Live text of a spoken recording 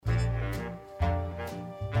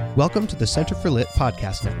Welcome to the Center for Lit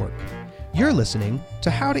Podcast Network. You're listening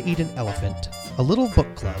to How to Eat an Elephant, a little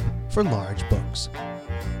book club for large books.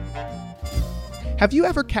 Have you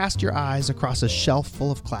ever cast your eyes across a shelf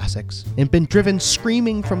full of classics and been driven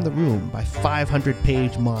screaming from the room by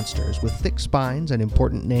 500-page monsters with thick spines and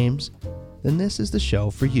important names? Then this is the show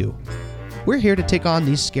for you. We're here to take on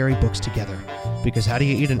these scary books together, because how do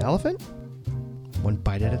you eat an elephant? One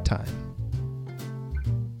bite at a time.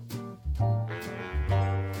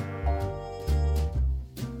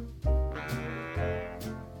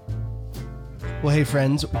 Well, hey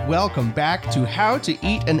friends, welcome back to How to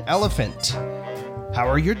Eat an Elephant. How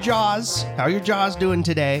are your jaws? How are your jaws doing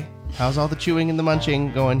today? How's all the chewing and the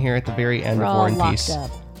munching going here at the very end of War and Peace? Up.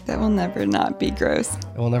 That will never not be gross.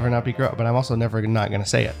 It will never not be gross, but I'm also never not going to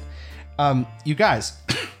say it. You guys,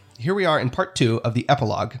 here we are in part 2 of the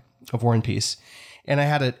epilogue of War and Peace, and I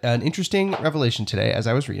had an interesting revelation today as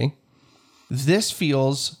I was reading. This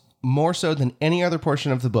feels more so than any other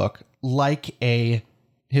portion of the book like a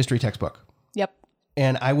history textbook. Yep.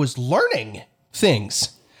 And I was learning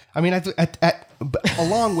things. I mean,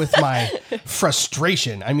 along with my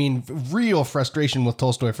frustration, real frustration with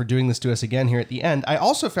Tolstoy for doing this to us again here at the end, I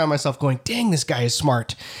also found myself going, dang, this guy is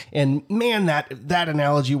smart. And man, that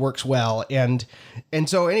analogy works well. And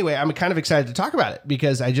so anyway, I'm kind of excited to talk about it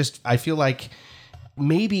because I feel like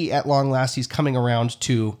maybe at long last he's coming around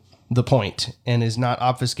to the point and is not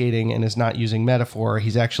obfuscating and is not using metaphor.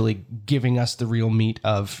 He's actually giving us the real meat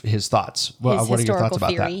of his thoughts. What are your thoughts about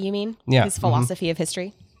that? His historical theory, you mean? Yeah. His philosophy of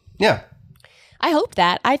history? Yeah. I hope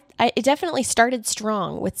that. It definitely started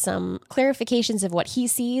strong with some clarifications of what he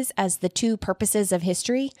sees as the two purposes of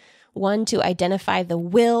history. One, to identify the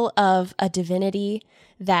will of a divinity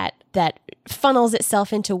that funnels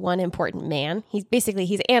itself into one important man. He's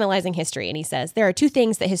analyzing history, and he says there are two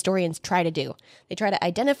things that historians try to do. They try to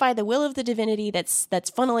identify the will of the divinity that's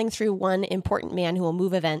funneling through one important man who will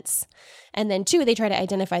move events. And then 2, they try to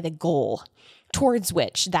identify the goal towards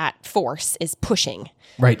which that force is pushing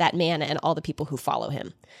that man and all the people who follow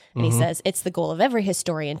him. And he says it's the goal of every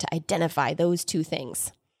historian to identify those two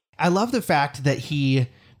things. I love the fact that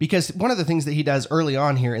because one of the things that he does early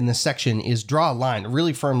on here in this section is draw a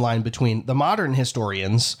really firm line between the modern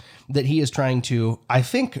historians that he is trying to, I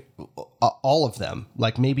think all of them,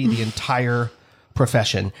 like maybe the entire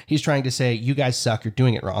profession, he's trying to say, you guys suck, you're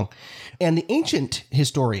doing it wrong. And the ancient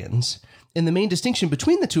historians, and the main distinction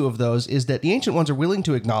between the two of those is that the ancient ones are willing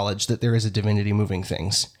to acknowledge that there is a divinity moving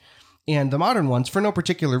things. And the modern ones, for no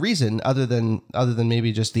particular reason, other than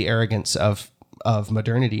maybe just the arrogance of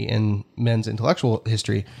modernity in men's intellectual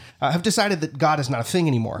history, have decided that God is not a thing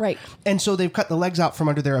anymore. Right. And so they've cut the legs out from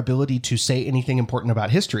under their ability to say anything important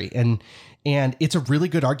about history. And it's a really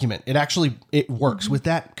good argument. It works with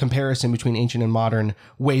that comparison between ancient and modern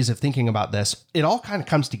ways of thinking about this. It all kind of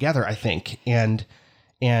comes together, I think. And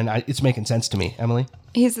it's making sense to me. Emily?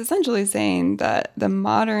 He's essentially saying that the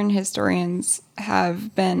modern historians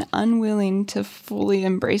have been unwilling to fully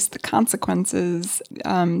embrace the consequences,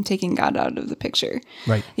 taking God out of the picture.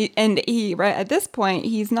 Right. Right at this point,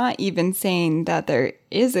 he's not even saying that there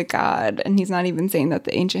is a God, and he's not even saying that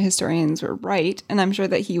the ancient historians were right. And I'm sure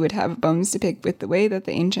that he would have bones to pick with the way that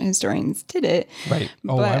the ancient historians did it. Right.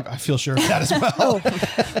 Oh, I feel sure of that as well.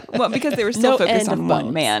 Well, because they were still focused on one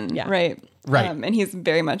bones. man, Yeah. right? Right. And he's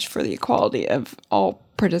very much for the equality of all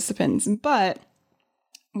participants. But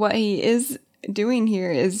what he is doing here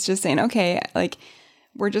is just saying, okay, like,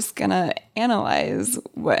 we're just going to analyze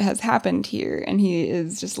what has happened here. And he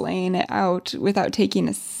is just laying it out without taking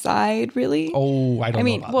a side, really. Oh, I don't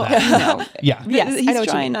know about that. No. Yeah. Yes, I know He's what you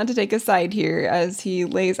trying mean. not to take a side here as he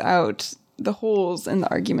lays out the holes in the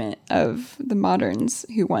argument of the moderns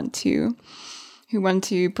who want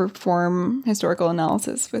to perform historical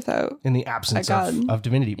analysis without in the absence God. of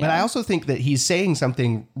divinity. But I also think that he's saying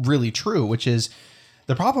something really true, which is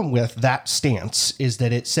the problem with that stance is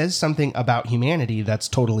that it says something about humanity that's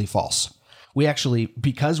totally false. We actually,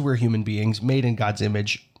 because we're human beings made in God's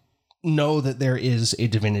image, know that there is a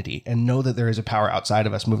divinity and know that there is a power outside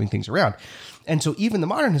of us moving things around. And so even the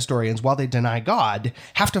modern historians, while they deny God,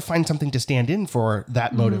 have to find something to stand in for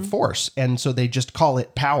that motive force. And so they just call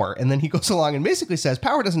it power. And then he goes along and basically says,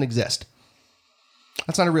 power doesn't exist.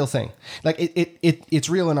 That's not a real thing. Like it's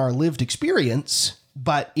real in our lived experience.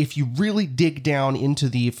 But if you really dig down into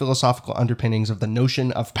the philosophical underpinnings of the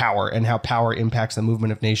notion of power and how power impacts the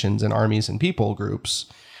movement of nations and armies and people groups,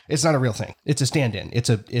 it's not a real thing. It's a stand-in. It's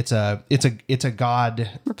a God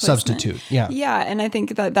substitute. Yeah. Yeah, and I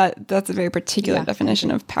think that's a very particular definition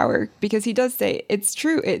of power, because he does say it's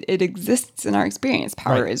true. It exists in our experience.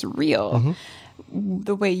 Power is real.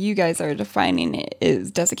 The way you guys are defining it is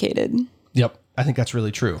desiccated. Yep. I think that's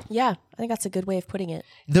really true. Yeah, I think that's a good way of putting it.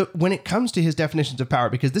 When it comes to his definitions of power,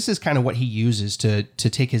 because this is kind of what he uses to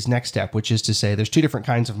take his next step, which is to say there's two different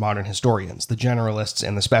kinds of modern historians, the generalists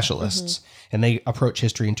and the specialists. And they approach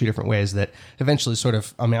history in two different ways that eventually sort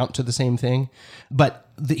of amount to the same thing. But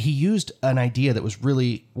he used an idea that was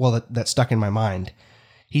really, that stuck in my mind.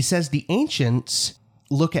 He says the ancients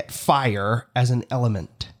look at fire as an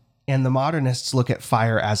element, and the modernists look at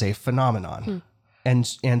fire as a phenomenon.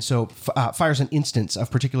 And so fire is an instance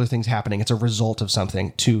of particular things happening. It's a result of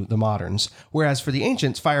something to the moderns. Whereas for the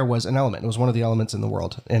ancients, fire was an element. It was one of the elements in the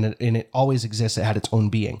world, and it always exists. It had its own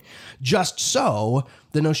being. Just so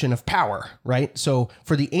the notion of power, right? So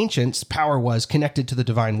for the ancients, power was connected to the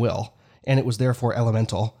divine will, and it was therefore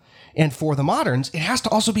elemental. And for the moderns, it has to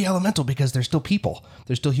also be elemental because they're still people.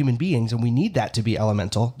 They're still human beings, and we need that to be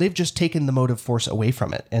elemental. They've just taken the motive force away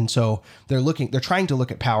from it. And so they're trying to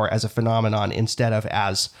look at power as a phenomenon instead of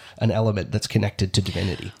as an element that's connected to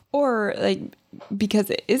divinity. Or because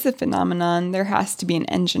it is a phenomenon, there has to be an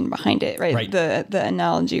engine behind it, right? The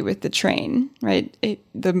analogy with the train, right?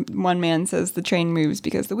 The one man says the train moves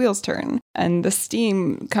because the wheels turn, and the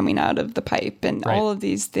steam coming out of the pipe, and all of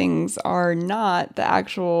these things are not the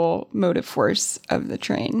actual motive force of the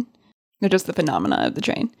train. They're just the phenomena of the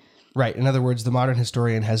train. Right. In other words, the modern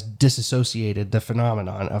historian has disassociated the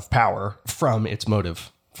phenomenon of power from its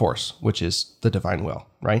motive force, which is the divine will,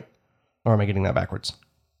 right? Or am I getting that backwards?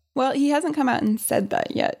 Well, he hasn't come out and said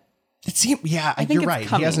that yet. I think you're right.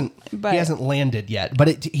 Coming, he hasn't landed yet, but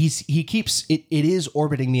it is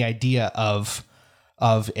orbiting the idea of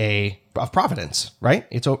providence, right?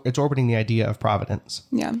 It's orbiting the idea of providence.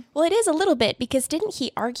 Yeah. Well, it is a little bit, because didn't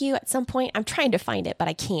he argue at some point, I'm trying to find it, but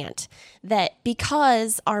I can't, that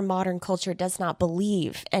because our modern culture does not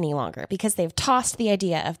believe any longer, because they've tossed the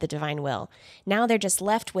idea of the divine will, now they're just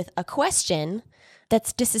left with a question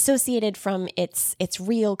that's disassociated from its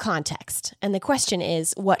real context. And the question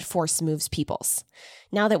is, what force moves peoples?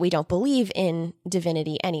 Now that we don't believe in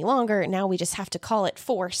divinity any longer, now we just have to call it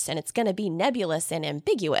force, and it's going to be nebulous and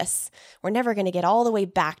ambiguous. We're never going to get all the way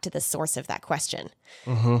back to the source of that question.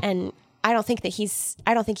 And I don't think he's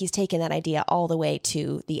taken that idea all the way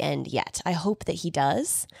to the end yet. I hope that he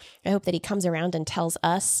does. I hope that he comes around and tells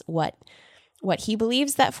us what he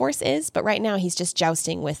believes that force is. But right now he's just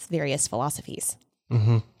jousting with various philosophies.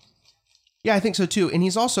 Yeah, I think so too. And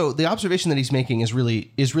he's also, the observation that he's making is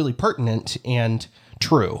really pertinent and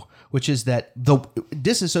true, which is that though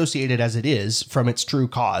disassociated as it is from its true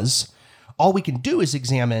cause, all we can do is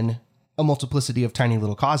examine a multiplicity of tiny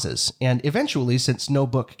little causes. And eventually, since no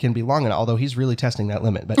book can be long enough, although he's really testing that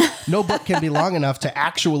limit, but no book can be long enough to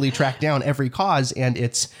actually track down every cause and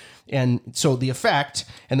so the effect,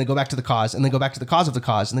 and then go back to the cause, and then go back to the cause of the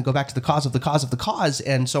cause, and then go back to the cause of the cause of the cause,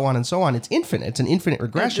 and so on and so on. It's infinite. It's an infinite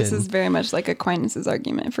regression. This is very much like Aquinas'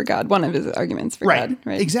 argument for God, one of his arguments for God.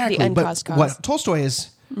 Right, exactly. The uncaused cause. What Tolstoy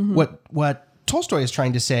is, what Tolstoy is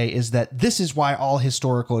trying to say is that this is why all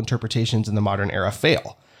historical interpretations in the modern era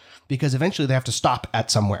fail, because eventually they have to stop at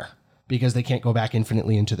somewhere, because they can't go back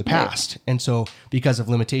infinitely into the past. Right. And so because of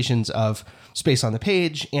limitations of space on the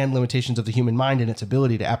page and limitations of the human mind and its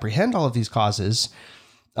ability to apprehend all of these causes,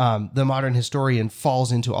 the modern historian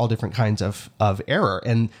falls into all different kinds of error.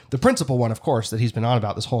 And the principal one, of course, that he's been on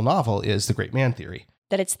about this whole novel is the great man theory.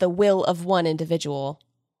 That it's the will of one individual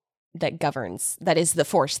that governs, that is the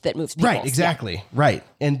force that moves people. Right, exactly. Yeah. Right.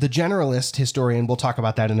 And the generalist historian will talk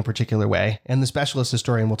about that in a particular way, and the specialist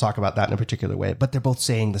historian will talk about that in a particular way, but they're both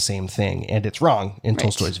saying the same thing, and it's wrong in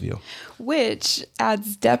Tolstoy's view. Which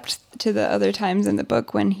adds depth to the other times in the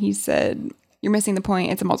book when he said, you're missing the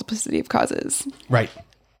point, it's a multiplicity of causes. Right.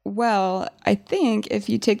 Well, I think if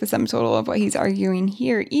you take the sum total of what he's arguing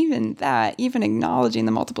here, even acknowledging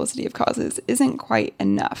the multiplicity of causes isn't quite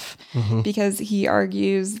enough, because he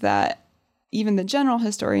argues that even the general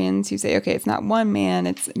historians who say, okay, it's not one man,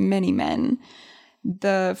 it's many men,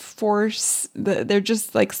 the force, they're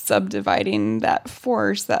just like subdividing that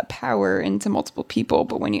force, that power into multiple people.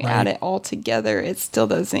 But when you add it all together, it still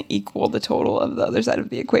doesn't equal the total of the other side of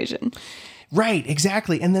the equation. Right,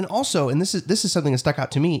 exactly. And then also, and this is something that stuck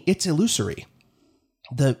out to me, it's illusory.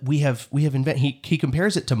 He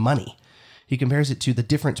compares it to money. He compares it to the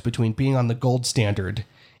difference between being on the gold standard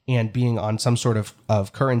and being on some sort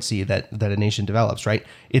of currency that a nation develops, right?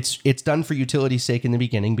 It's done for utility's sake in the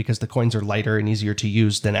beginning because the coins are lighter and easier to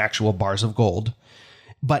use than actual bars of gold.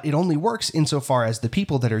 But it only works insofar as the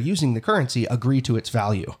people that are using the currency agree to its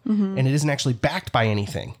value. And it isn't actually backed by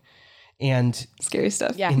anything. And Scary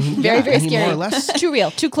stuff. Yeah, And he- very, yeah, very and he scary. more or less- Too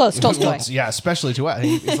real, too close, Tolstoy. Well, yeah, especially to us.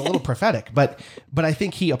 It's a little prophetic, but I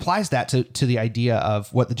think he applies that to the idea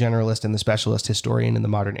of what the generalist and the specialist historian in the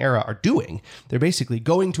modern era are doing. They're basically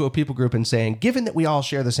going to a people group and saying, given that we all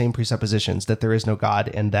share the same presuppositions, that there is no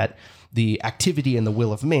God and that the activity and the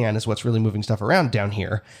will of man is what's really moving stuff around down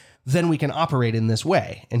here, then we can operate in this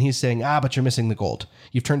way. And he's saying, but you're missing the gold.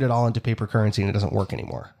 You've turned it all into paper currency and it doesn't work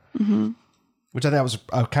anymore. Mm-hmm. Which I thought was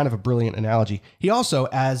kind of a brilliant analogy. He also,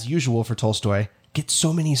 as usual for Tolstoy, gets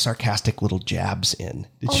so many sarcastic little jabs in.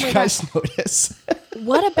 Did you guys notice?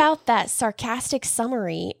 What about that sarcastic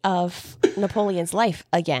summary of Napoleon's life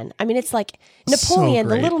again? I mean, it's like Napoleon,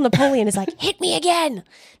 the great. little Napoleon is like, hit me again.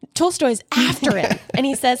 Tolstoy's after him. And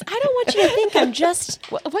he says, I don't want you to think I'm just,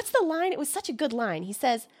 what's the line? It was such a good line. He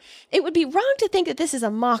says, it would be wrong to think that this is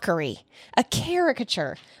a mockery, a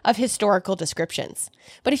caricature of historical descriptions.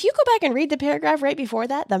 But if you go back and read the paragraph right before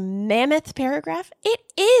that, the mammoth paragraph, it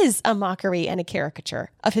is a mockery and a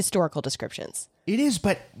caricature of historical descriptions. It is,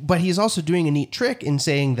 but he's also doing a neat trick in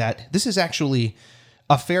saying that this is actually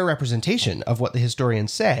a fair representation of what the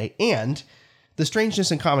historians say, and the strangeness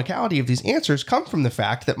and comicality of these answers come from the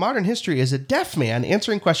fact that modern history is a deaf man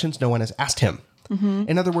answering questions no one has asked him. Mm-hmm.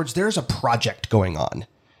 In other words, there's a project going on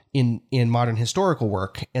in modern historical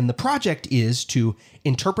work, and the project is to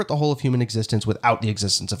interpret the whole of human existence without the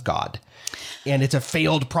existence of God. And it's a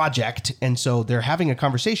failed project, and so they're having a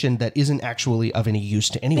conversation that isn't actually of any use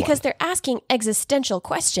to anyone. Because they're asking existential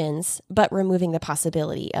questions, but removing the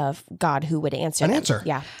possibility of God who would answer them. answer.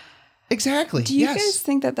 Yeah. Exactly. Do you guys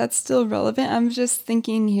think that that's still relevant? I'm just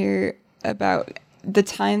thinking here about the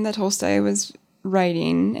time that Tolstoy was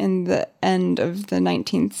writing in the end of the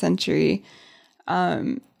 19th century.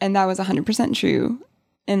 And that was 100% true.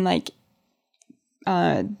 And like,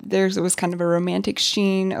 there was kind of a romantic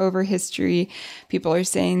sheen over history. People are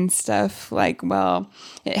saying stuff like, well,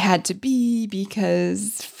 it had to be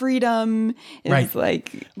because freedom is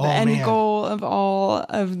like the end goal of all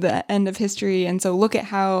of the end of history. And so look at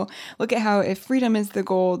how if freedom is the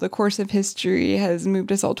goal, the course of history has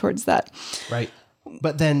moved us all towards that. Right.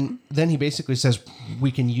 But then he basically says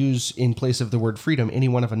we can use in place of the word freedom any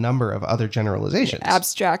one of a number of other generalizations.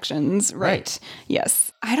 Abstractions, right.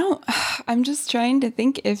 Yes. I'm just trying to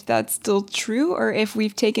think if that's still true or if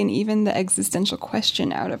we've taken even the existential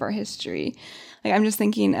question out of our history. Like, I'm just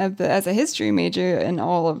thinking of as a history major and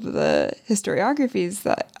all of the historiographies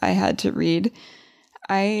that I had to read,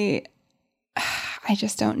 I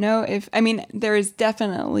just don't know there is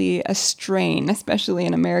definitely a strain, especially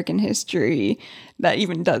in American history, that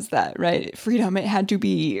even does that, right? Freedom, it had to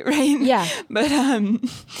be, right? Yeah. But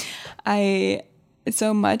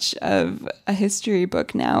so much of a history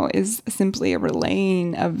book now is simply a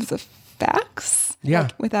relaying of the facts. Yeah.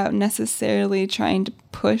 Like, without necessarily trying to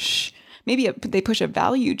push, they push a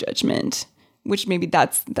value judgment, which maybe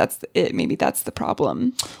that's it. Maybe that's the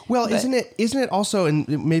problem. Well, isn't it also, and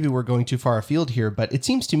maybe we're going too far afield here, but it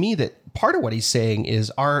seems to me that part of what he's saying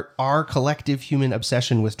is our collective human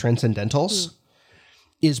obsession with transcendentals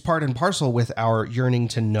is part and parcel with our yearning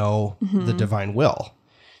to know the divine will.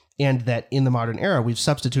 And that in the modern era, we've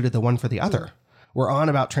substituted the one for the other. We're on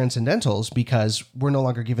about transcendentals because we're no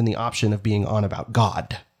longer given the option of being on about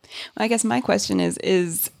God. I guess my question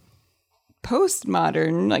is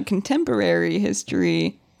postmodern, like contemporary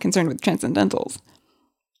history concerned with transcendentals?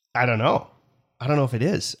 I don't know if it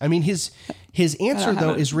is. I mean, his answer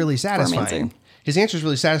though is really satisfying. His answer is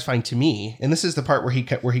really satisfying to me, and this is the part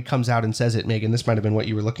where he comes out and says it, Megan. This might have been what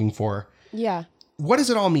you were looking for. Yeah. What does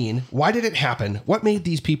it all mean? Why did it happen? What made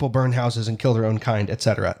these people burn houses and kill their own kind,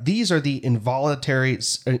 etc.? These are the involuntary,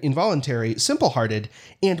 simple-hearted,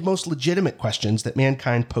 and most legitimate questions that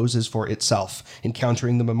mankind poses for itself,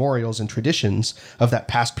 encountering the memorials and traditions of that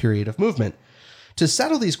past period of movement. To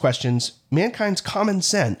settle these questions, mankind's common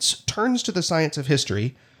sense turns to the science of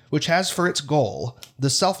history, which has for its goal the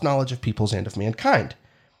self-knowledge of peoples and of mankind.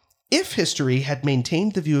 If history had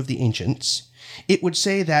maintained the view of the ancients, it would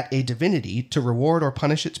say that a divinity, to reward or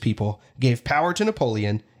punish its people, gave power to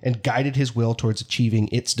Napoleon and guided his will towards achieving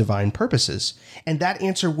its divine purposes. And that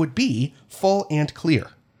answer would be full and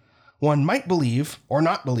clear. One might believe or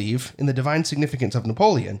not believe in the divine significance of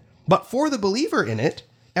Napoleon, but for the believer in it,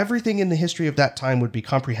 everything in the history of that time would be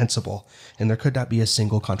comprehensible, and there could not be a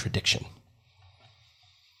single contradiction.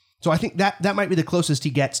 So I think that might be the closest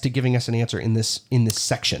he gets to giving us an answer in this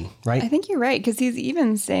section, right? I think you're right, because he's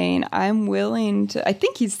even saying, I'm willing to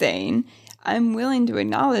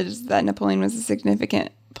acknowledge that Napoleon was a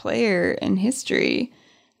significant player in history.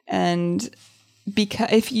 And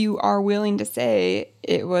because if you are willing to say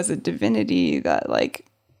it was a divinity that like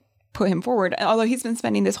put him forward. Although he's been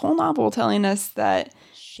spending this whole novel telling us that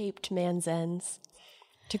shaped man's ends,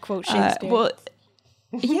 to quote Shakespeare. Well,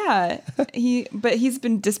 yeah, he's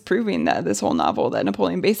been disproving that this whole novel that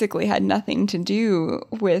Napoleon basically had nothing to do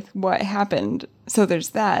with what happened. So there's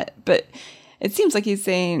that. But it seems like he's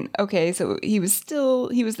saying, okay, so he was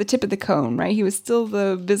the tip of the cone, right? He was still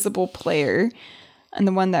the visible player and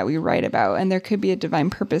the one that we write about. And there could be a divine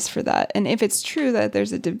purpose for that. And if it's true that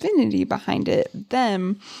there's a divinity behind it,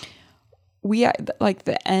 then we like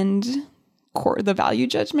the end core, the value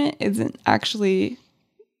judgment isn't actually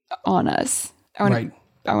on us.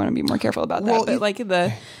 I want to be more careful about that. But like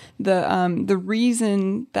the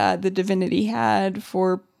reason that the divinity had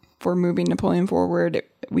for moving Napoleon forward,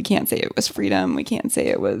 we can't say it was freedom. We can't say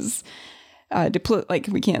it was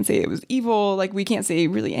we can't say it was evil. Like we can't say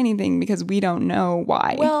really anything because we don't know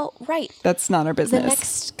why. Well, right. That's not our business. The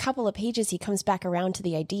next couple of pages, he comes back around to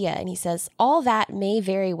the idea and he says, all that may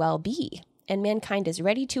very well be, and mankind is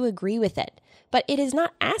ready to agree with it, but it is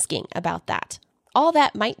not asking about that. All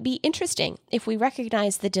that might be interesting if we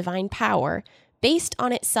recognize the divine power based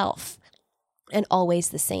on itself and always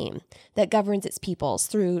the same that governs its peoples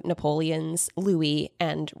through Napoleons, Louis,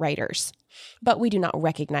 and writers. But we do not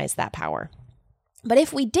recognize that power. But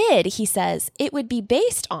if we did, he says, it would be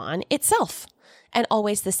based on itself and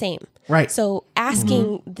always the same. Right. So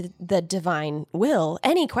asking the divine will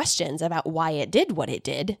any questions about why it did what it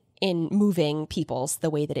did in moving peoples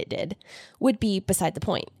the way that it did would be beside the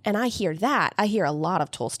point. And I hear a lot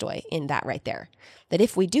of Tolstoy in that right there. That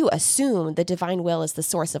if we do assume the divine will is the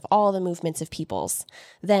source of all the movements of peoples,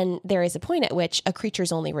 then there is a point at which a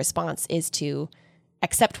creature's only response is to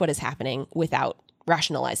accept what is happening without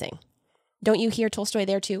rationalizing. Don't you hear Tolstoy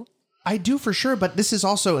there too? I do for sure, but this is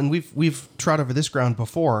also, and we've trod over this ground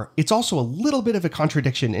before, it's also a little bit of a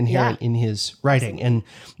contradiction inherent in his writing. And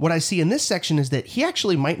what I see in this section is that he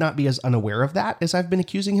actually might not be as unaware of that as I've been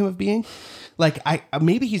accusing him of being. Like,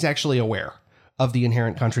 maybe he's actually aware of the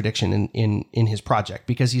inherent contradiction in his project,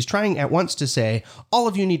 because he's trying at once to say, all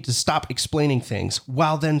of you need to stop explaining things,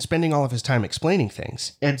 while then spending all of his time explaining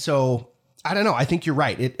things. And so, I don't know, I think you're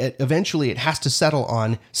right. Eventually it has to settle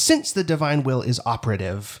on, since the divine will is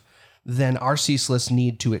operative, then our ceaseless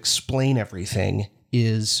need to explain everything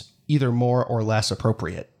is either more or less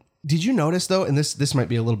appropriate. Did you notice, though, and this might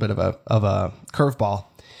be a little bit of a curveball,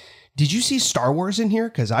 did you see Star Wars in here?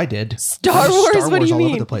 Because I did. Star Wars? What do you all mean?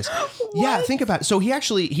 Over the place. Yeah, think about it. So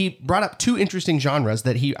he brought up two interesting genres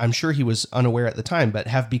that I'm sure he was unaware at the time, but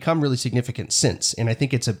have become really significant since. And I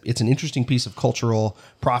think it's an interesting piece of cultural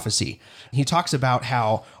prophecy. He talks about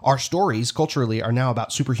how our stories culturally are now about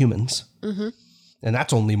superhumans. Mm-hmm. And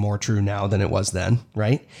that's only more true now than it was then,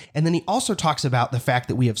 right? And then he also talks about the fact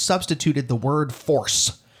that we have substituted the word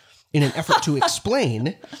force in an effort to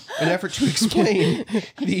explain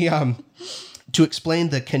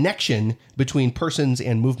the connection between persons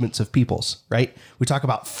and movements of peoples, right? We talk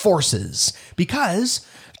about forces because,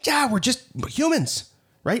 we're just humans,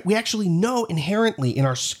 right? We actually know inherently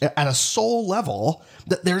at a soul level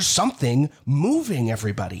that there's something moving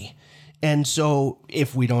everybody. And so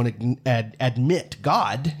if we don't admit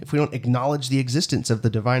God, if we don't acknowledge the existence of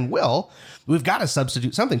the divine will, we've got to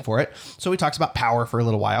substitute something for it. So he talks about power for a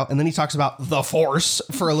little while, and then he talks about the force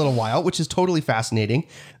for a little while, which is totally fascinating.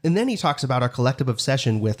 And then he talks about our collective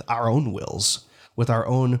obsession with our own wills, with our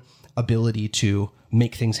own ability to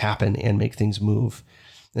make things happen and make things move.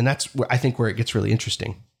 And that's, I think, where it gets really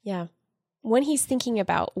interesting. Yeah. When he's thinking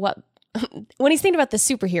about when he's thinking about the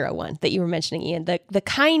superhero one that you were mentioning, Ian, the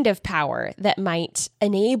kind of power that might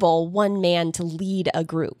enable one man to lead a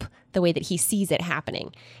group the way that he sees it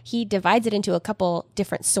happening, he divides it into a couple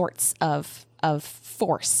different sorts of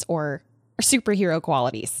force or superhero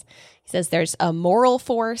qualities. He says there's a moral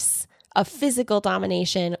force, a physical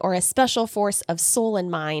domination, or a special force of soul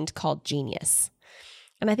and mind called genius.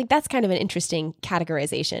 And I think that's kind of an interesting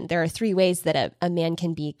categorization. There are three ways that a man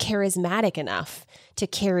can be charismatic enough to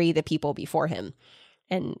carry the people before him.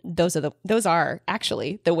 And those are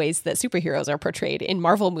actually the ways that superheroes are portrayed in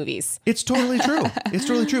Marvel movies. It's totally true. It's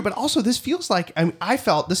totally true. But also this feels like, I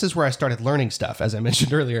felt, this is where I started learning stuff, as I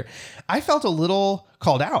mentioned earlier. I felt a little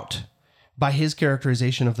called out by his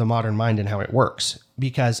characterization of the modern mind and how it works,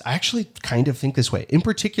 because I actually kind of think this way. In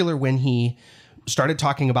particular, when he started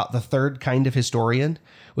talking about the third kind of historian,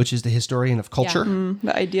 which is the historian of culture. Yeah.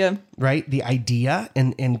 The idea. Right? The idea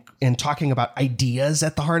and talking about ideas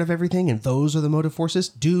at the heart of everything. And those are the motive forces.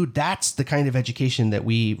 Dude, that's the kind of education that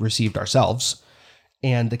we received ourselves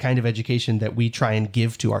and the kind of education that we try and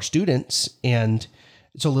give to our students. And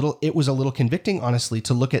it was a little convicting, honestly,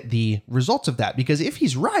 to look at the results of that, because if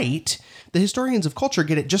he's right, the historians of culture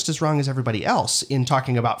get it just as wrong as everybody else in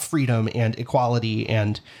talking about freedom and equality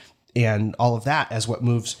and all of that as what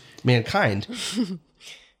moves mankind.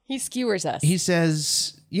 He skewers us. He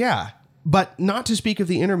says, yeah, but not to speak of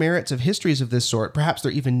the inner merits of histories of this sort. Perhaps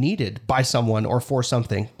they're even needed by someone or for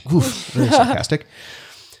something. Oof, very sarcastic.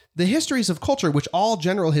 The histories of culture, which all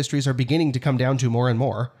general histories are beginning to come down to more and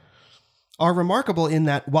more, are remarkable in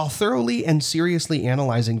that while thoroughly and seriously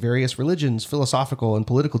analyzing various religions, philosophical, and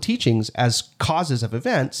political teachings as causes of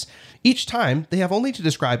events, each time they have only to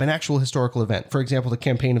describe an actual historical event, for example, the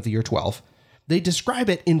campaign of the year 12. They describe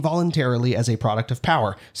it involuntarily as a product of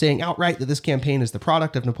power, saying outright that this campaign is the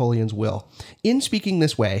product of Napoleon's will. In speaking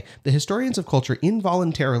this way, the historians of culture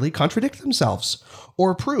involuntarily contradict themselves,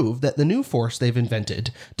 or prove that the new force they've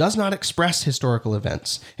invented does not express historical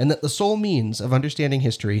events, and that the sole means of understanding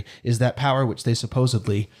history is that power which they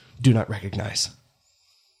supposedly do not recognize.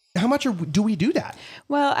 How much do we do that?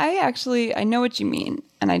 Well, I know what you mean,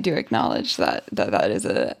 and I do acknowledge that is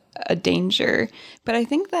a danger. But I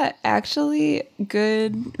think that actually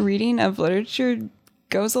good reading of literature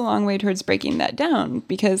goes a long way towards breaking that down,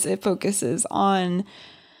 because it focuses on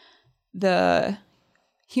the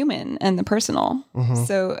human and the personal. Mm-hmm.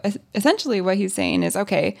 So essentially what he's saying is,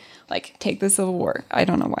 okay, like take the Civil War. I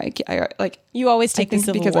don't know why I like you always take the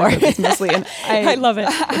Civil War. It's mostly, and I love it.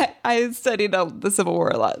 I studied the Civil War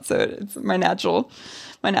a lot, so it's my natural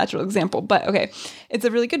example. But okay, it's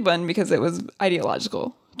a really good one because it was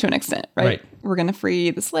ideological to an extent, right? We're going to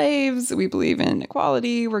free the slaves. We believe in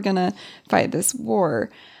equality. We're going to fight this war.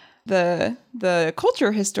 The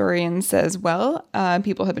culture historian says, well,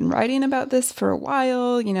 people have been writing about this for a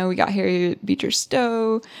while. You know, we got Harriet Beecher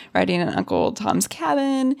Stowe writing in Uncle Tom's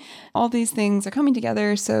Cabin. All these things are coming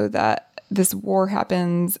together so that this war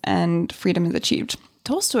happens and freedom is achieved.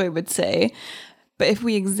 Tolstoy would say, but if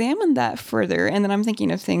we examine that further, and then I'm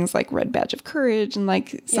thinking of things like Red Badge of Courage and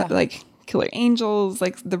like Killer Angels,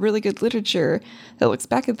 like the really good literature that looks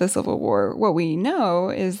back at the Civil War, what we know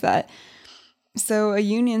is that so a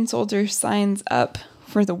Union soldier signs up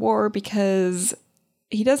for the war because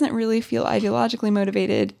he doesn't really feel ideologically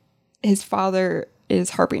motivated. His father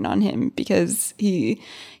is harping on him because he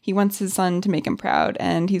wants his son to make him proud,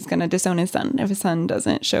 and he's going to disown his son if his son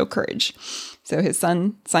doesn't show courage. So his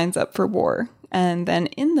son signs up for war. And then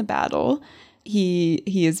in the battle, he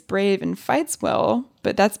is brave and fights well,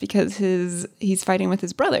 but that's because he's fighting with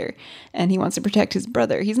his brother and he wants to protect his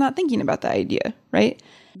brother. He's not thinking about the idea, right?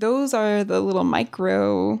 Those are the little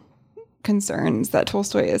micro concerns that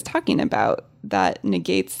Tolstoy is talking about that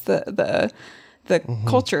negates the mm-hmm.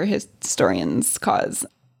 culture historians' cause.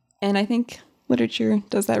 And I think literature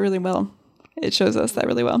does that really well. It shows us that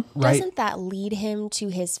really well. Right. Doesn't that lead him to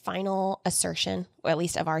his final assertion, or at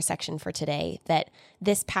least of our section for today, that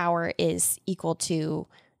this power is equal to,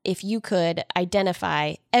 if you could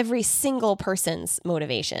identify every single person's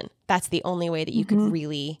motivation, that's the only way that you mm-hmm. could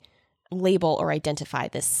really label or identify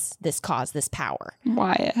this cause, this power.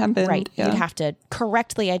 Why it happened. Right. Yeah. You'd have to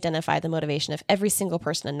correctly identify the motivation of every single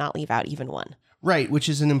person and not leave out even one. Right, which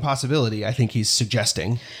is an impossibility, I think he's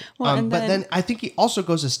suggesting. Well, but then I think he also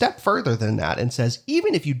goes a step further than that and says,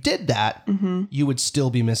 even if you did that, mm-hmm. you would still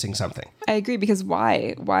be missing something. I agree, because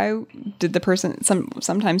why? Why did the person,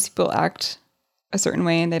 sometimes people act a certain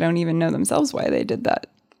way and they don't even know themselves why they did that.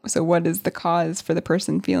 So what is the cause for the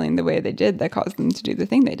person feeling the way they did that caused them to do the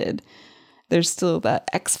thing they did? There's still that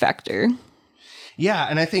X factor. Yeah,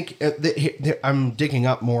 and I think I'm digging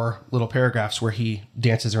up more little paragraphs where he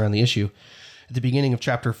dances around the issue. At the beginning of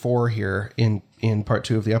chapter 4 here in part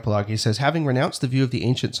 2 of the epilogue, he says, having renounced the view of the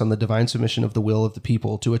ancients on the divine submission of the will of the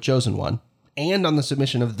people to a chosen one, and on the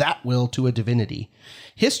submission of that will to a divinity,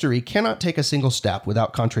 history cannot take a single step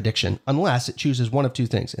without contradiction unless it chooses one of two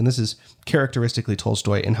things. And this is characteristically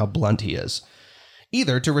Tolstoy in how blunt he is.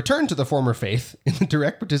 Either to return to the former faith in the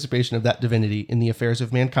direct participation of that divinity in the affairs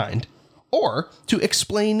of mankind, or to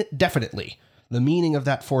explain definitely the meaning of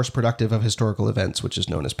that force productive of historical events, which is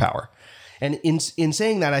known as power. And in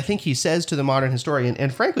saying that, I think he says to the modern historian,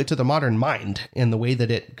 and frankly to the modern mind and the way that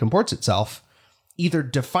it comports itself, either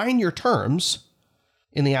define your terms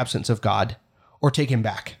in the absence of God or take him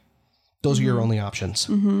back. Those mm-hmm. are your only options.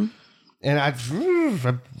 Mm-hmm.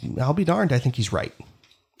 And I'll be darned, I think he's right.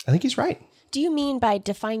 I think he's right. Do you mean by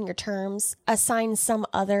define your terms, assign some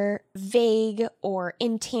other vague or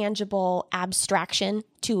intangible abstraction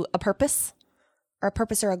to a purpose or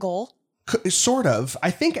a goal? Sort of.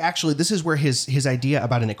 I think actually this is where his idea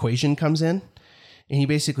about an equation comes in. And he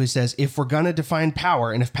basically says, if we're going to define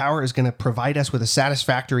power, and if power is going to provide us with a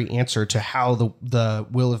satisfactory answer to how the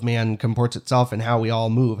will of man comports itself and how we all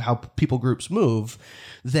move, how people groups move,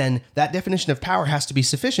 then that definition of power has to be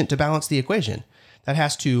sufficient to balance the equation. That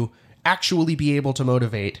has to actually be able to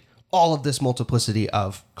motivate all of this multiplicity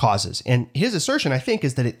of causes. And his assertion, I think,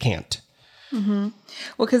 is that it can't. Mm-hmm.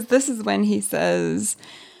 Well, because this is when he says,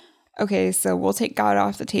 okay, so we'll take God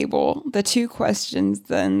off the table. The two questions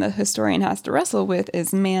then the historian has to wrestle with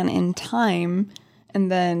is man in time and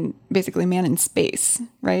then basically man in space,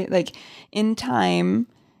 right? Like in time,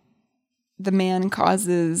 the man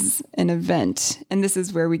causes an event. And this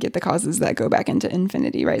is where we get the causes that go back into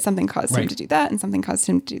infinity, right? Something caused him to do that and something caused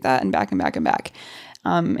him to do that and back and back and back.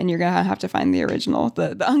 And you're going to have to find the original,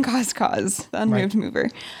 the uncaused cause, the unmoved mover.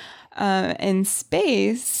 In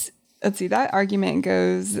space, let's see, that argument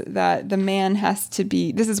goes that the man has to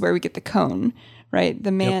be, this is where we get the cone, right?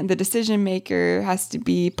 The man, the decision maker has to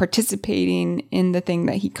be participating in the thing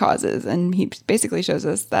that he causes. And he basically shows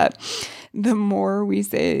us that the more we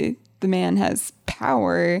say the man has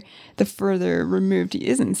power, the further removed he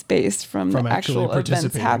is in space from the actual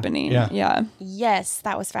events happening. Yeah. Yes,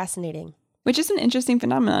 that was fascinating. Which is an interesting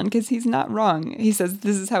phenomenon because he's not wrong. He says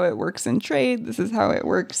this is how it works in trade. This is how it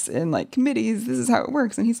works in like committees. This is how it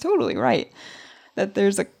works. And he's totally right that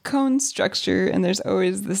there's a cone structure and there's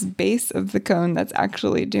always this base of the cone that's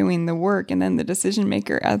actually doing the work and then the decision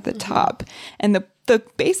maker at the top. And the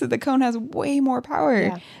base of the cone has way more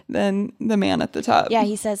power than the man at the top. Yeah,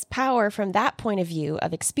 he says power from that point of view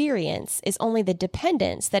of experience is only the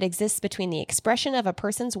dependence that exists between the expression of a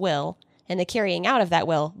person's will and the carrying out of that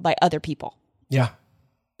will by other people. Yeah.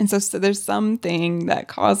 And so there's something that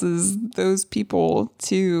causes those people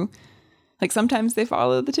to, like sometimes they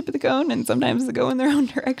follow the tip of the cone and sometimes they go in their own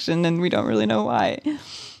direction and we don't really know why.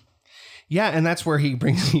 Yeah, and that's where he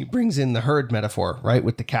brings in the herd metaphor, right,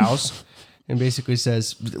 with the cows. And basically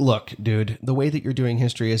says, look, dude, the way that you're doing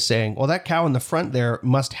history is saying, well, that cow in the front there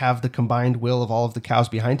must have the combined will of all of the cows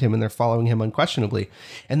behind him, and they're following him unquestionably.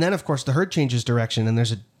 And then, of course, the herd changes direction, and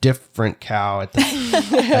there's a different cow at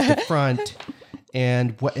the front.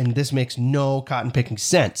 And this makes no cotton picking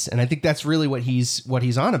sense. And I think that's really what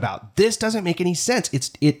he's on about. This doesn't make any sense.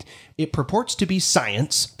 It purports to be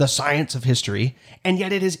science, the science of history, and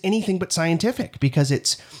yet it is anything but scientific because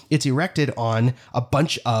it's erected on a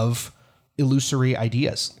bunch of illusory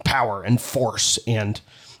ideas, power and force and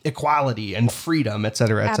equality and freedom, et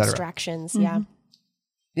cetera, et cetera. Abstractions, yeah.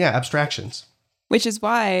 Yeah, abstractions. Which is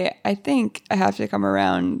why I think I have to come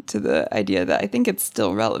around to the idea that I think it's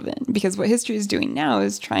still relevant because what history is doing now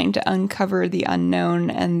is trying to uncover the unknown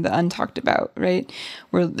and the untalked about, right?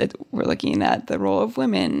 We're looking at the role of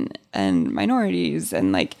women and minorities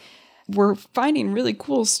and like we're finding really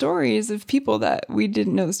cool stories of people that we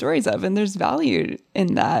didn't know the stories of, and there's value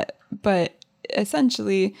in that. But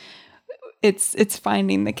essentially, it's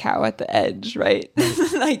finding the cow at the edge, right?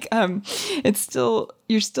 Like,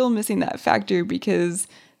 you're still missing that factor because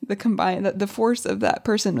the force of that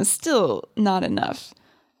person was still not enough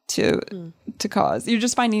to cause. You're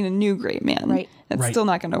just finding a new great man, right? That's still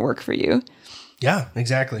not going to work for you. Yeah,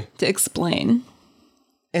 exactly. To explain.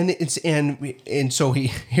 And so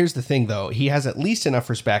here's the thing though, he has at least enough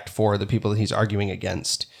respect for the people that he's arguing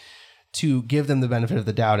against to give them the benefit of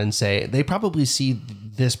the doubt and say they probably see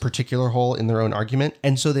this particular hole in their own argument.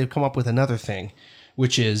 And so they've come up with another thing,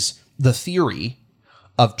 which is the theory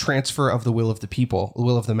of transfer of the will of the people, the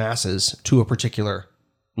will of the masses to a particular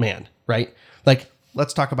man, right? Like,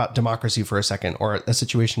 let's talk about democracy for a second, or a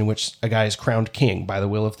situation in which a guy is crowned king by the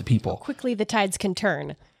will of the people. How quickly the tides can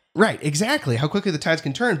turn. Right, exactly. How quickly the tides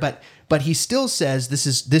can turn, but he still says this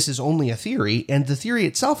is only a theory, and the theory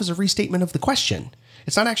itself is a restatement of the question.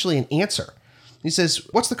 It's not actually an answer. He says,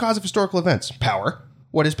 what's the cause of historical events? Power.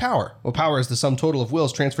 What is power? Well, power is the sum total of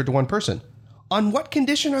wills transferred to one person. On what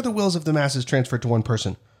condition are the wills of the masses transferred to one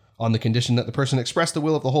person? On the condition that the person express the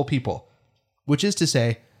will of the whole people. Which is to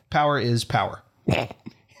say, power is power. And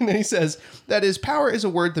then he says, that is, power is a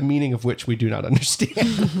word the meaning of which we do not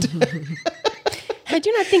understand. I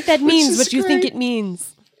do not think that means what you think it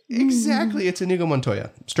means. Exactly. It's Inigo Montoya.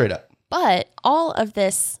 Straight up. But all of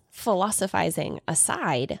this philosophizing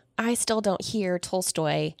aside, I still don't hear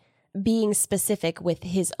Tolstoy being specific with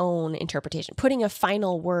his own interpretation, putting a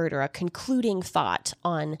final word or a concluding thought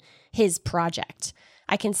on his project.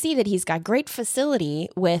 I can see that he's got great facility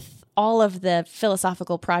with all of the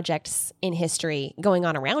philosophical projects in history going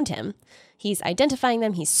on around him. He's identifying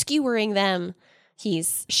them, he's skewering them,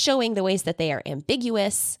 he's showing the ways that they are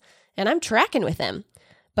ambiguous, and I'm tracking with him.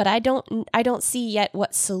 But I don't see yet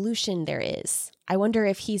what solution there is. I wonder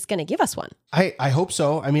if he's going to give us one. I hope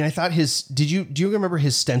so. I mean, I thought do you remember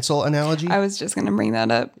his stencil analogy? I was just going to bring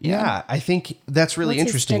that up. Yeah, I think that's really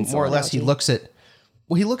What's his interesting. stencil More or less, analogy?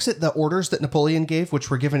 he looks at the orders that Napoleon gave, which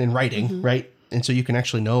were given in writing, right? And so you can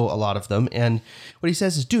actually know a lot of them. And what he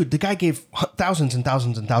says is, dude, the guy gave thousands and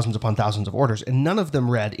thousands and thousands upon thousands of orders, and none of them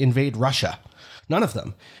read invade Russia. None of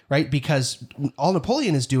them, right? Because all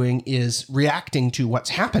Napoleon is doing is reacting to what's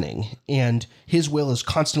happening, and his will is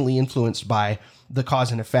constantly influenced by the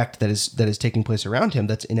cause and effect that is taking place around him.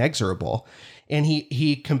 That's inexorable. And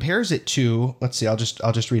he compares it to, let's see, I'll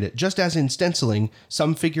just read it. Just as in stenciling,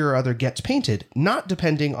 some figure or other gets painted, not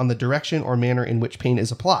depending on the direction or manner in which paint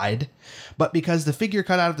is applied, but because the figure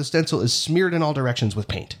cut out of the stencil is smeared in all directions with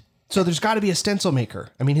paint. So there's got to be a stencil maker.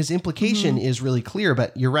 I mean, his implication is really clear,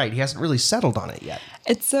 but you're right. He hasn't really settled on it yet.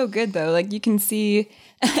 It's so good though. Like you can see,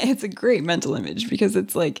 it's a great mental image because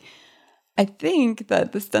it's like, I think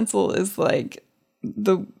that the stencil is like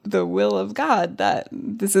the will of God, that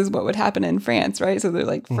this is what would happen in France, right? So they're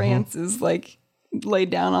like, France is like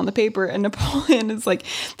laid down on the paper, and Napoleon is like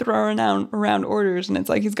throwing around orders, and it's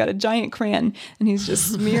like he's got a giant crayon and he's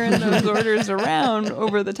just smearing those orders around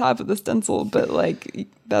over the top of the stencil. But like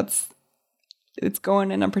it's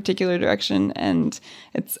going in a particular direction and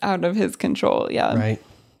it's out of his control. Yeah.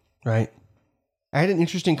 Right. I had an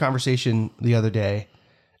interesting conversation the other day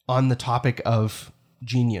on the topic of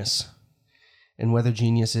genius and whether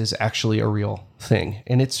genius is actually a real thing.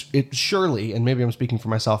 And it's surely, and maybe I'm speaking for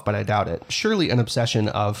myself, but I doubt it, surely an obsession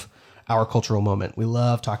of our cultural moment. We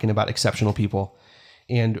love talking about exceptional people.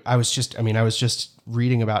 And I was just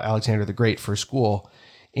reading about Alexander the Great for school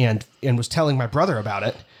and was telling my brother about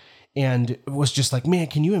it, and was just like, man,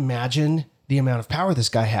 can you imagine the amount of power this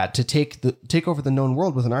guy had to take over the known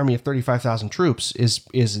world with an army of 35,000 troops is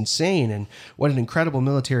insane. And what an incredible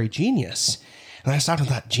military genius. And I stopped and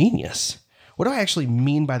thought, genius? What do I actually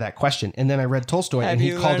mean by that question? And then I read Tolstoy and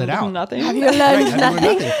he called it out. Nothing. Have you learned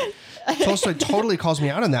nothing? Tolstoy totally calls me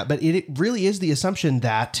out on that, but it really is the assumption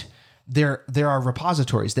that there are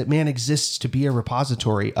repositories, that man exists to be a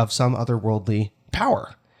repository of some otherworldly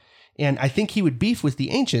power. And I think he would beef with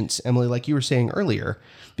the ancients, Emily, like you were saying earlier,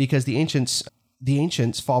 because the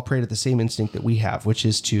ancients fall prey to the same instinct that we have, which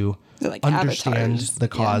is to like understand avatars. the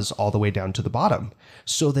cause all the way down to the bottom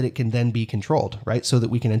so that it can then be controlled, right? So that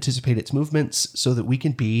we can anticipate its movements, so that we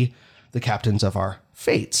can be the captains of our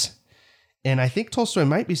fates. And I think Tolstoy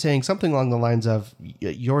might be saying something along the lines of,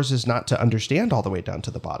 yours is not to understand all the way down to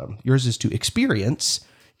the bottom. Yours is to experience.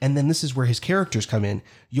 And then this is where his characters come in.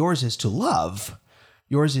 Yours is to love.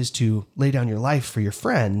 Yours is to lay down your life for your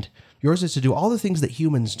friend. Yours is to do all the things that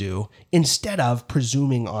humans do instead of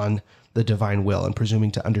presuming on the divine will and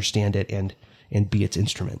presuming to understand it and be its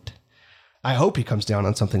instrument. I hope he comes down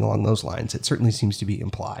on something along those lines. It certainly seems to be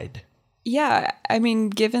implied. Yeah. I mean,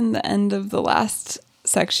 given the end of the last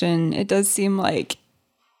section, it does seem like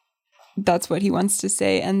that's what he wants to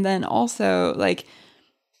say. And then also, like,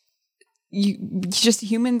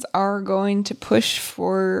 humans are going to push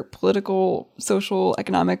for political, social,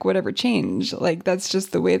 economic, whatever change. Like, that's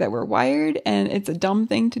just the way that we're wired, and it's a dumb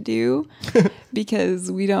thing to do because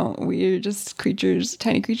we're just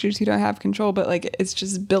tiny creatures who don't have control, but like, it's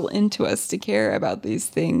just built into us to care about these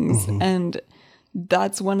things. And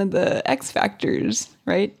that's one of the X factors,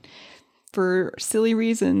 right? For silly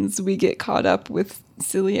reasons, we get caught up with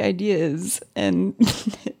silly ideas and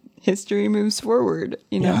history moves forward,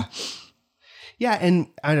 you know? Yeah, and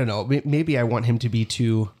I don't know, maybe I want him to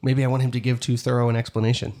give too thorough an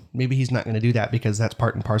explanation. Maybe he's not going to do that because that's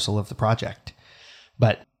part and parcel of the project.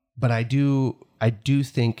 But I do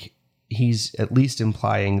think he's at least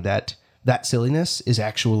implying that silliness is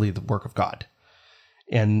actually the work of God.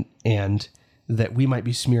 And that we might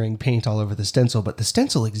be smearing paint all over the stencil, but the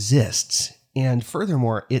stencil exists. And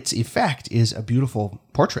furthermore, its effect is a beautiful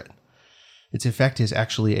portrait. Its effect is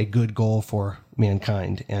actually a good goal for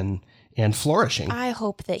mankind and flourishing. I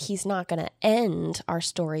hope that he's not going to end our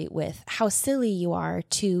story with how silly you are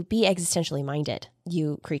to be existentially minded,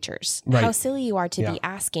 you creatures. Right. How silly you are to be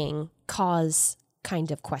asking cause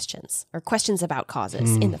kind of questions or questions about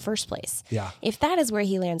causes in the first place. Yeah. If that is where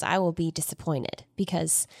he lands, I will be disappointed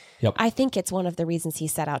because I think it's one of the reasons he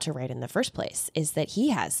set out to write in the first place is that he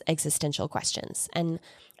has existential questions. And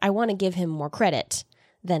I want to give him more credit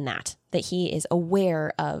than that he is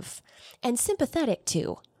aware of and sympathetic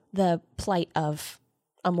to the plight of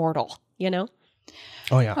a mortal, you know?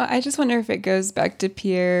 Oh, yeah. Well, I just wonder if it goes back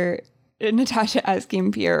to Natasha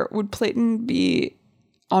asking Pierre, would Platon be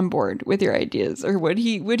on board with your ideas, or would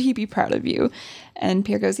he be proud of you? And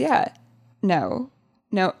Pierre goes, no,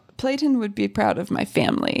 Platon would be proud of my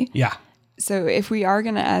family. Yeah. So if we are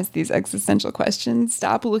going to ask these existential questions,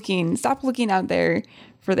 stop looking out there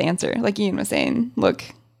for the answer. Like Ian was saying, look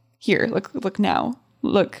here, look now,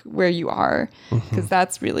 look where you are, because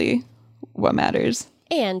that's really what matters.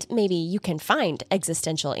 And maybe you can find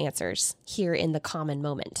existential answers here in the common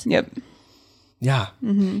moment. Yep. Yeah.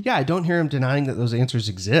 Yeah, I don't hear him denying that those answers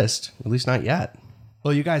exist, at least not yet.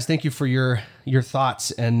 Well, you guys, thank you for your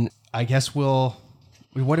thoughts. And I guess what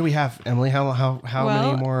do we have, Emily? How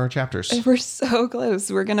many more chapters? We're so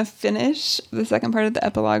close. We're going to finish the second part of the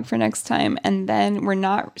epilogue for next time. And then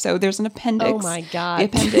so there's an appendix. Oh my God. The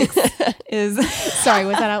appendix is... Sorry,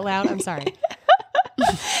 was that out loud? I'm sorry.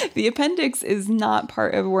 The appendix is not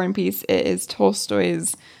part of War and Peace. It is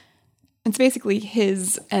Tolstoy's. It's basically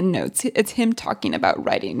his endnotes. It's him talking about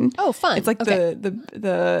writing. Oh, fun. It's like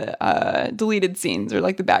the deleted scenes, or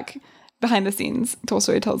like the behind the scenes.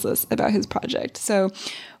 Tolstoy tells us about his project. So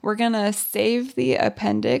we're going to save the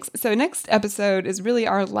appendix. So next episode is really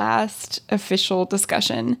our last official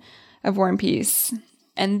discussion of War and Peace.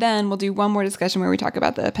 And then we'll do one more discussion where we talk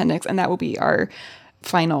about the appendix, and that will be our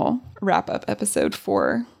final wrap-up episode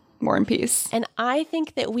for War and Peace. And I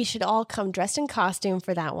think that we should all come dressed in costume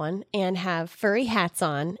for that one and have furry hats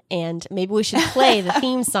on, and maybe we should play the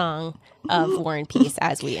theme song of War and Peace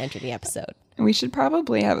as we enter the episode. We should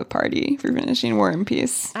probably have a party for finishing War and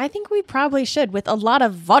Peace. I think we probably should, with a lot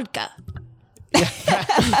of vodka.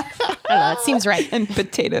 I don't know, it seems right. And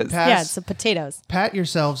potatoes. Yeah, some potatoes. Pat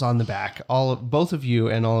yourselves on the back, both of you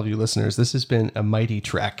and all of you listeners. This has been a mighty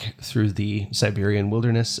trek through the Siberian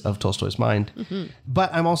wilderness of Tolstoy's mind.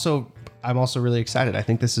 But I'm also really excited. I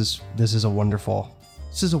think this is a wonderful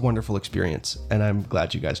experience, and I'm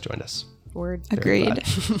glad you guys joined us. Word. Agreed.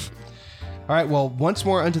 All right, well, once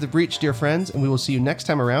more unto the breach, dear friends, and we will see you next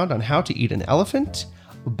time around on How to Eat an Elephant.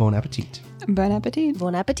 Bon appetit. Bon appetit.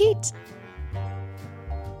 Bon appetit.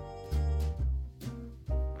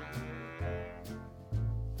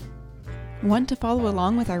 Want to follow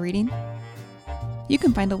along with our reading? You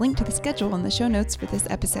can find a link to the schedule in the show notes for this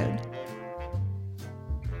episode.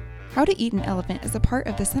 How to Eat an Elephant is a part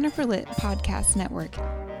of the Center for Lit podcast network.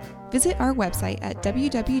 Visit our website at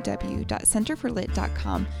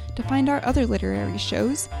www.centerforlit.com to find our other literary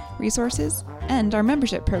shows, resources, and our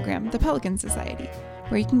membership program, the Pelican Society,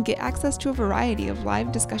 where you can get access to a variety of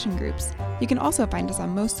live discussion groups. You can also find us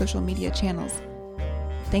on most social media channels.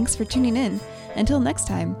 Thanks for tuning in. Until next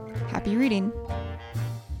time, happy reading.